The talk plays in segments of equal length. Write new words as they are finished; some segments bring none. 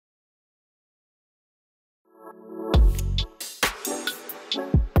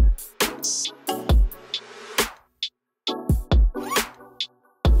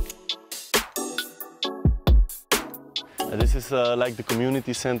This is like the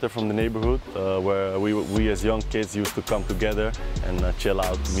community center from the neighborhood where we as young kids used to come together and chill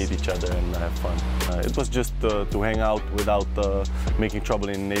out, meet each other and have fun. It was just to hang out without making trouble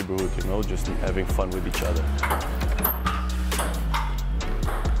in the neighborhood, you know, just having fun with each other.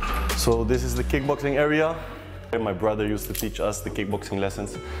 So this is the kickboxing area. My brother used to teach us the kickboxing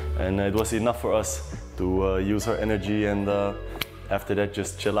lessons, and it was enough for us to use our energy and after that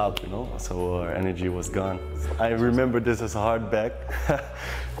just chill out, you know, so our energy was gone. I remember this as a hard back,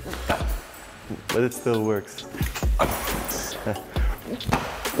 but it still works.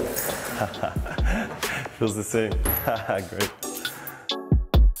 Feels the same. Great.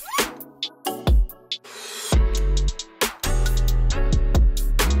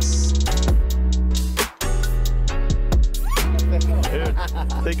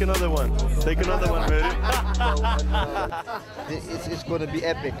 Take another one. Take another one, baby. It's going to be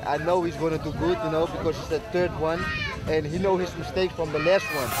epic. I know he's going to do good, you know, because it's the third one, and he knows his mistake from the last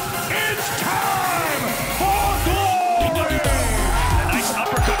one. It's time for glory! A nice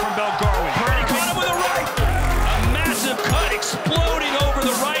uppercut from Belgaroui. Pereira caught him with a right. A massive cut exploding over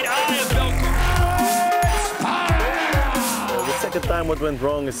the right eye of Belgaroui. The second time what went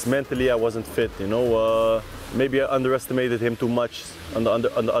wrong is mentally I wasn't fit, you know. Maybe I underestimated him too much on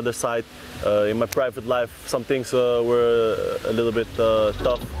the other side. In my private life, some things were a little bit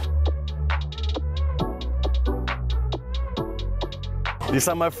tough. These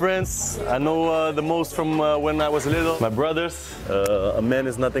are my friends. I know the most from when I was little. My brothers. A man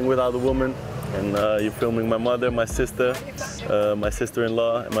is nothing without a woman. And you're filming my mother, my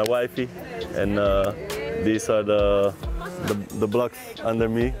sister-in-law, and my wifey. And these are the blocks under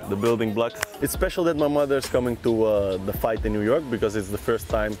me, the building blocks. It's special that my mother is coming to the fight in New York because it's the first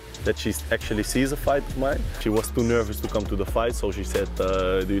time that she actually sees a fight of mine. She was too nervous to come to the fight, so she said,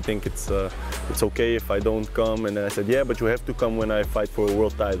 do you think it's okay if I don't come? And I said, yeah, but you have to come when I fight for a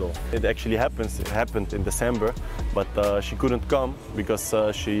world title. It actually happened in December, but she couldn't come because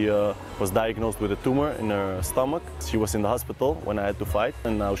she was diagnosed with a tumor in her stomach. She was in the hospital when I had to fight,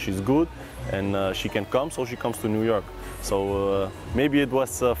 and now she's good and she can come, so she comes to New York. So maybe it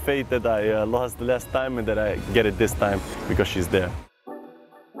was fate that I lost the last time and that I get it this time because she's there.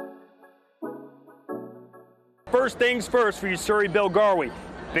 First things first for Yousri Belgaroui.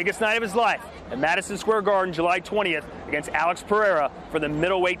 Biggest night of his life at Madison Square Garden, July 20th against Alex Pereira for the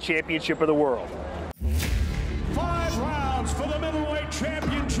middleweight championship of the world. 5 rounds for the middleweight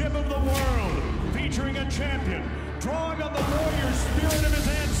championship of the world, featuring a champion drawing on the warrior spirit of his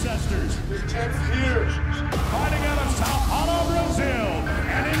ancestors. This champ's here. Fighting out of Sao Paulo, Brazil,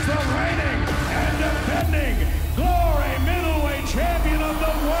 and it's the reigning and defending glory middleweight champion of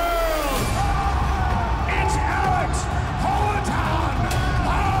the world. It's Alex Pereira.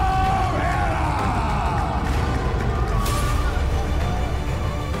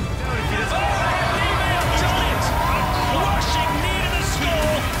 Giant, a crushing knee to the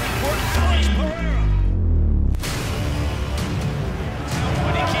skull for Alex Pereira.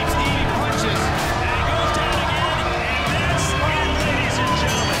 When he keeps eating punches, and he goes down again, and that's it, ladies and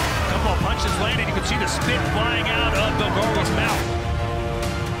gentlemen. A couple of punches landed, you can see the spit flying out of Belgaroui's mouth.